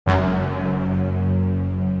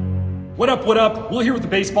What up, what up? We're here with the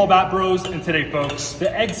Baseball Bat Bros, and today, folks,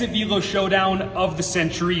 the Exit VELO showdown of the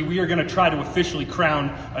century. We are gonna try to officially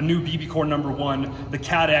crown a new BBCOR #1, the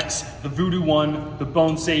CatX, the Voodoo 1, the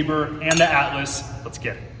Bonesaber, and the Atlas. Let's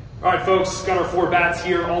get it. All right, folks, got our 4 bats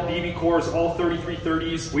here, all BBCORs, all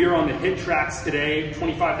 3330s. We are on the hit tracks today,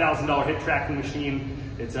 $25,000 hit tracking machine.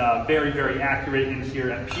 It's very, very accurate in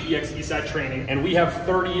here at PDX Eastside Training. And we have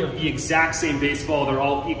 30 of the exact same baseball. They're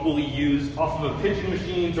all equally used off of a pitching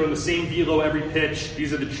machine. They're on the same VELO every pitch.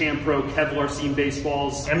 These are the Champ Pro Kevlar seam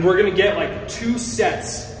baseballs. And we're gonna get like 2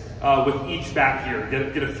 sets with each bat here.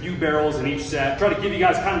 Get a few barrels in each set. Try to give you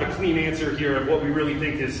guys kind of a clean answer here of what we really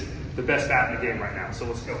think is the best bat in the game right now. So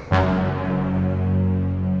let's go.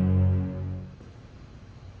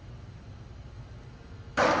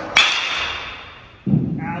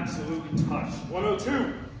 Absolutely touched.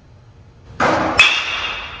 102.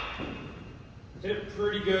 Hit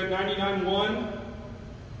pretty good. 99.1.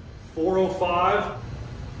 405.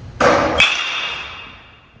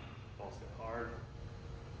 Ball's hit hard.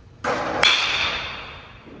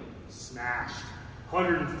 Smashed.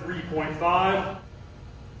 103.5.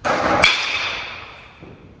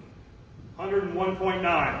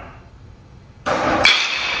 101.9.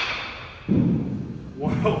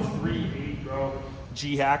 103.8, bro.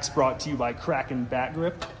 G-Hacks brought to you by Kraken Bat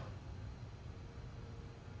Grip.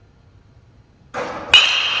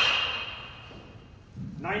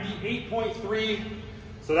 98.3.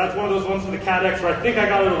 So that's one of those ones from the CatX where I think I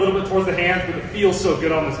got it a little bit towards the hands, but it feels so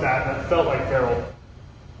good on this bat that it felt like barrel.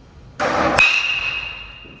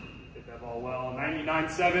 Hit that ball well.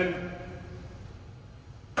 99.7.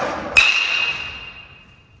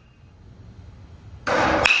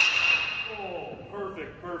 Oh,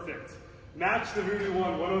 perfect, perfect. Match the Voodoo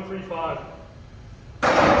 1, 103.5.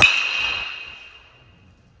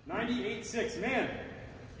 98.6, man,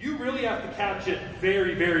 you really have to catch it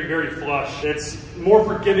very, very, very flush. It's more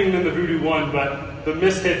forgiving than the Voodoo 1, but the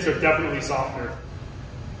miss hits are definitely softer.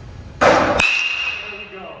 There we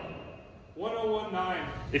go, 101.9.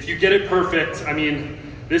 If you get it perfect, I mean,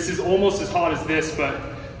 this is almost as hot as this, but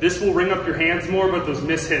this will ring up your hands more, but those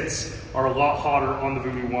miss hits are a lot hotter on the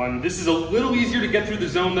Voodoo 1. This is a little easier to get through the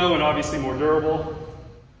zone though, and obviously more durable.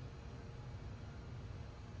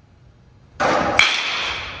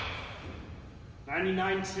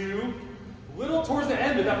 $99.2. Little towards the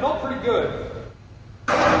end, but that felt pretty good.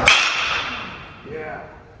 Yeah.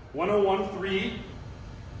 101.3.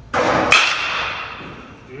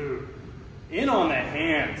 Dude, in on the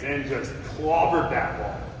hands and just clobbered that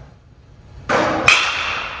ball.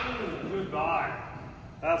 Ooh, goodbye.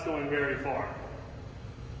 That's going very far.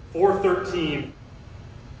 413.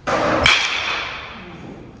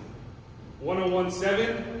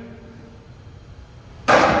 101.7.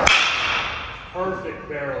 Perfect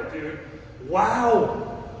barrel, dude. Wow.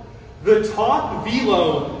 The top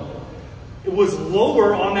VELO, it was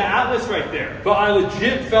lower on the Atlas right there. But I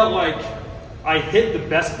legit felt like I hit the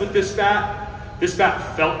best with this bat. This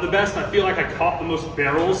bat felt the best. I feel like I caught the most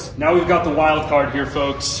barrels. Now we've got the wild card here,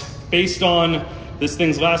 folks. Based on this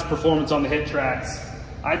thing's last performance on the hit tracks,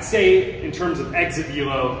 I'd say in terms of exit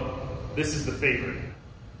VELO, this is the favorite.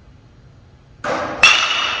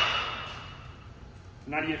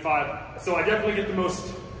 98.5. So I definitely get the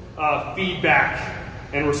most feedback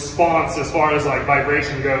and response as far as like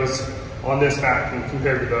vibration goes on this bat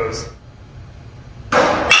compared to those.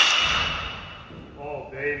 Oh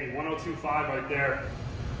baby, 102.5 right there.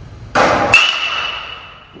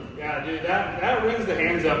 Yeah, dude, that rings the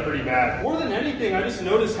hands up pretty bad. More than anything, I just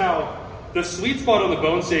noticed how the sweet spot on the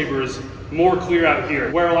Bonesaber is more clear out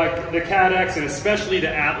here, where like the CatX and especially the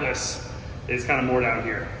Atlas is kind of more down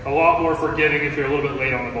here. A lot more forgiving if you're a little bit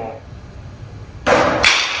late on the ball.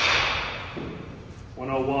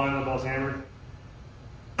 101, the ball's hammered.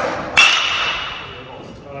 The ball's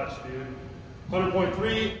touched, dude.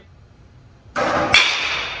 100.3.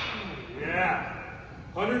 Yeah.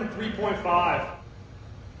 103.5.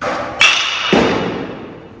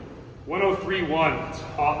 103.1. It's a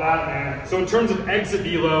hot bat, man. So in terms of exit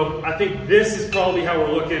VELO, I think this is probably how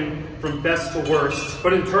we're looking from best to worst.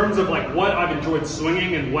 But in terms of like what I've enjoyed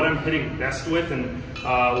swinging and what I'm hitting best with and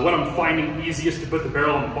what I'm finding easiest to put the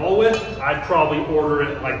barrel on the ball with, I'd probably order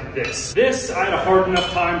it like this. This, I had a hard enough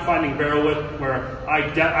time finding barrel with where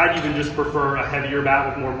I'd even just prefer a heavier bat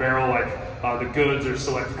with more barrel, like the Goods or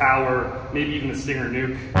Select Power, maybe even the Stinger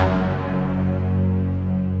Nuke.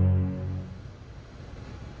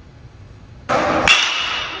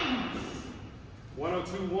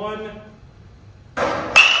 102.1.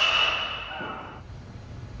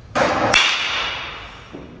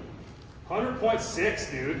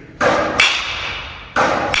 100.6, dude.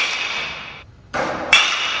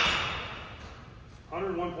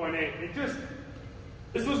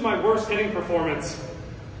 This was my worst hitting performance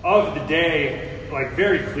of the day, like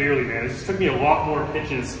very clearly, man. It just took me a lot more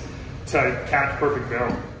pitches to catch perfect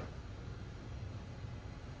barrel.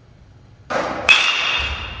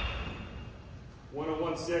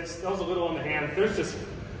 .101.6, that was a little on the hand. There's just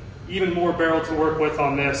even more barrel to work with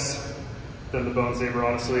on this than the Bonesaber,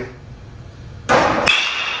 honestly.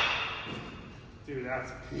 Dude,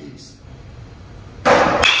 that's a beast.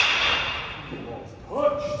 Ball's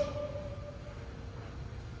touched.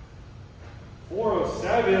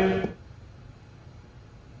 407.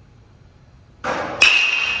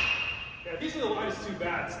 Yeah, these are the lightest two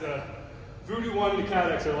bats. The Voodoo 1 and the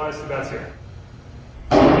CatX are the lightest two bats here.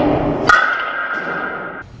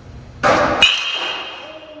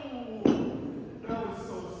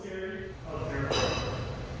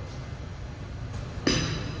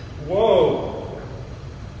 Whoa.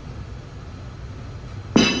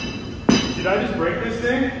 Did I just break this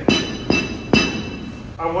thing?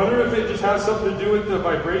 I wonder if it just has something to do with the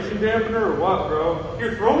vibration dampener or what, bro.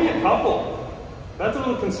 Here, throw me a couple. That's a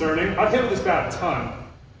little concerning. I've hit with this bat a ton.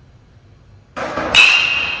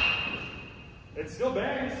 It still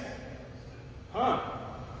bangs. Huh.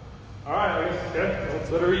 All right, I guess, okay, let's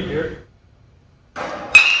let her eat here.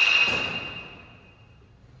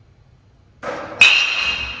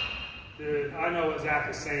 Dude, I know what Zach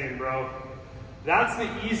is saying, bro. That's the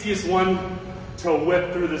easiest one to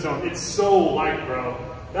whip through the zone. It's so light, bro.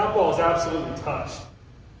 That ball is absolutely touched.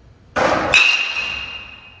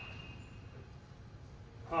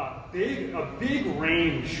 A big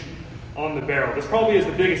range on the barrel. This probably is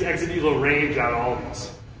the biggest exit velo range out of all of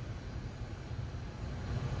these.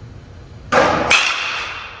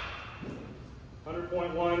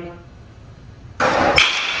 100.1.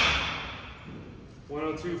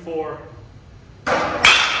 102.4.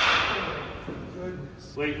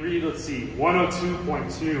 Late read, let's see,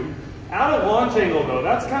 102.2. Out of launch angle though,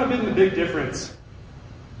 that's kind of been the big difference.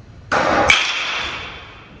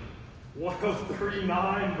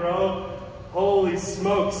 103.9, bro. Holy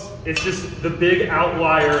smokes. It's just the big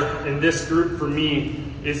outlier in this group for me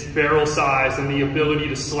is barrel size and the ability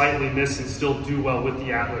to slightly miss and still do well with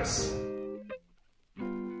the Atlas.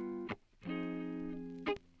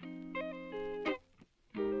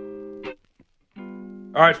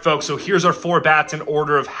 All right, folks, so here's our 4 bats in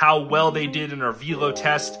order of how well they did in our velo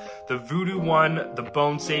test. The Voodoo 1, the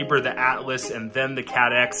Bonesaber, the Atlas, and then the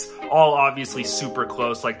CatX, all obviously super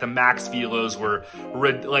close. Like the max velos were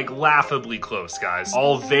like laughably close, guys.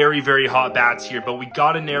 All very, very hot bats here, but we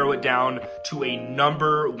got to narrow it down to a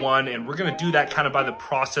number 1, and we're going to do that kind of by the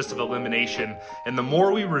process of elimination. And the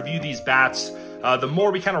more we review these bats, the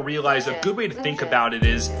more we kind of realize a good way to think about it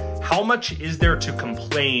is how much is there to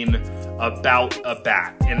complain about a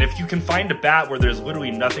bat? And if you can find a bat where there's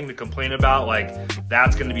literally nothing to complain about, like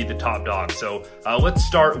that's going to be the top dog. So let's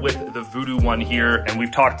start with the Voodoo 1 here. And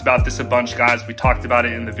we've talked about this a bunch, guys. We talked about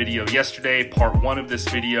it in the video yesterday, part 1 of this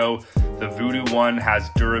video. The Voodoo 1 has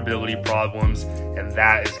durability problems, and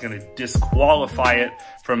that is going to disqualify it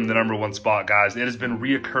from the number 1 spot, guys. It has been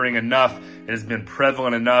reoccurring enough. It has been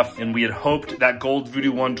prevalent enough, and we had hoped that Gold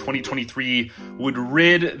Voodoo 1 2023 would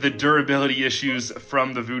rid the durability issues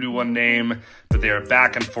from the Voodoo 1 name, but they are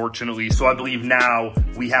back, unfortunately. So I believe now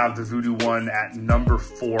we have the Voodoo 1 at number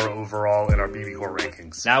 4 overall in our BBCOR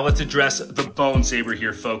rankings. Now let's address the Bonesaber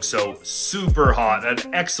here, folks. So super hot,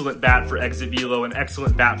 an excellent bat for exit velo, an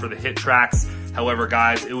excellent bat for the hit tracks. However,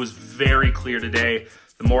 guys, it was very clear today.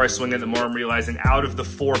 The more I swing it, the more I'm realizing out of the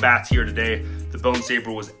 4 bats here today, the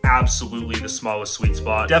Bonesaber was absolutely the smallest sweet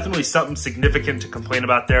spot. Definitely something significant to complain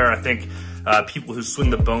about there. I think people who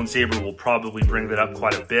swing the Bonesaber will probably bring that up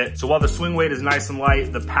quite a bit. So while the swing weight is nice and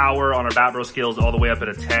light, the power on our bat bro scale is all the way up at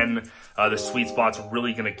a 10. The sweet spot's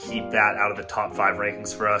really gonna keep that out of the top 5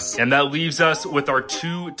 rankings for us. And that leaves us with our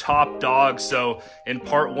 2 top dogs. So in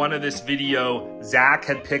part 1 of this video, Zach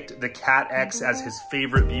had picked the CatX as his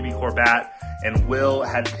favorite BBCOR bat, and Will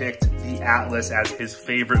had picked the Atlas as his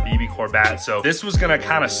favorite BBCOR bat. So this was gonna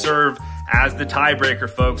kind of serve as the tiebreaker,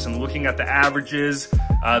 folks. And looking at the averages,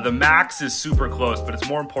 the max is super close, but it's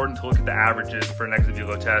more important to look at the averages for an exit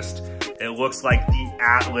velo test. It looks like the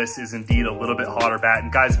Atlas is indeed a little bit hotter bat.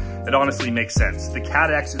 And guys, it honestly makes sense. The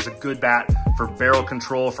CatX is a good bat for barrel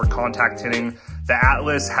control, for contact hitting. The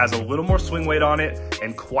Atlas has a little more swing weight on it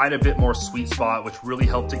and quite a bit more sweet spot, which really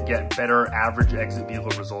helped it get better average exit velo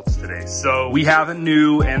results today. So we have a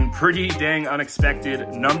new and pretty dang unexpected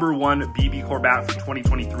number 1 BBCOR bat for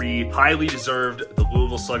 2023. Highly deserved, the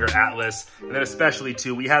Louisville Slugger Atlas. And then especially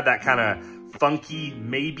too, we had that kind of funky,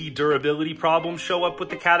 maybe durability problems show up with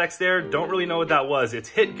the CatX there. Don't really know what that was. It's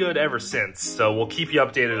hit good ever since, so we'll keep you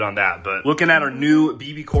updated on that. But looking at our new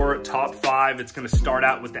BBCOR top 5, it's gonna start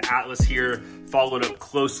out with the Atlas here, followed up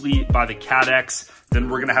closely by the CatX. Then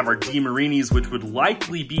we're gonna have our DeMarinis, which would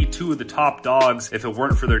likely be 2 of the top dogs if it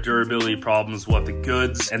weren't for their durability problems. We'll have the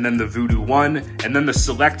Goods, and then the Voodoo 1, and then the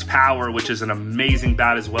Select Power, which is an amazing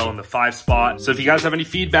bat as well in the 5 spot. So if you guys have any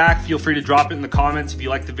feedback, feel free to drop it in the comments. If you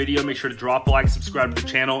like the video, make sure to drop a like, subscribe to the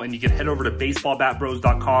channel, and you can head over to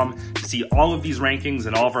baseballbatbros.com to see all of these rankings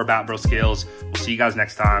and all of our Bat Bro scales. We'll see you guys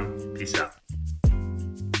next time. Peace out.